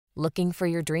Looking for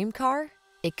your dream car?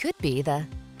 It could be the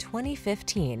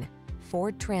 2015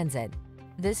 Ford Transit.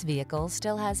 This vehicle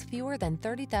still has fewer than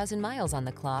 30,000 miles on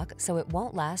the clock, so it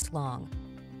won't last long.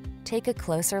 Take a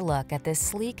closer look at this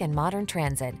sleek and modern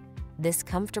Transit. This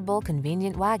comfortable,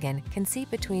 convenient wagon can seat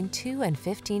between 2 and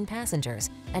 15 passengers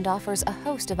and offers a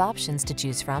host of options to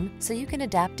choose from, so you can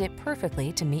adapt it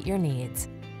perfectly to meet your needs.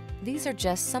 These are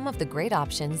just some of the great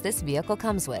options this vehicle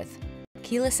comes with: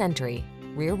 keyless entry,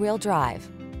 rear-wheel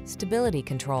drive, stability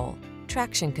control,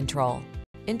 traction control,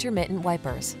 intermittent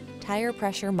wipers, tire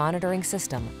pressure monitoring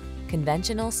system,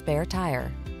 conventional spare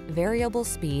tire, variable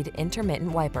speed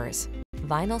intermittent wipers,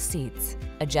 vinyl seats,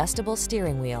 adjustable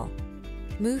steering wheel.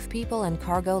 Move people and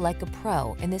cargo like a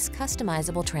pro in this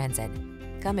customizable Transit.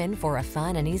 Come in for a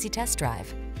fun and easy test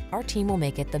drive. Our team will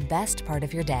make it the best part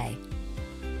of your day.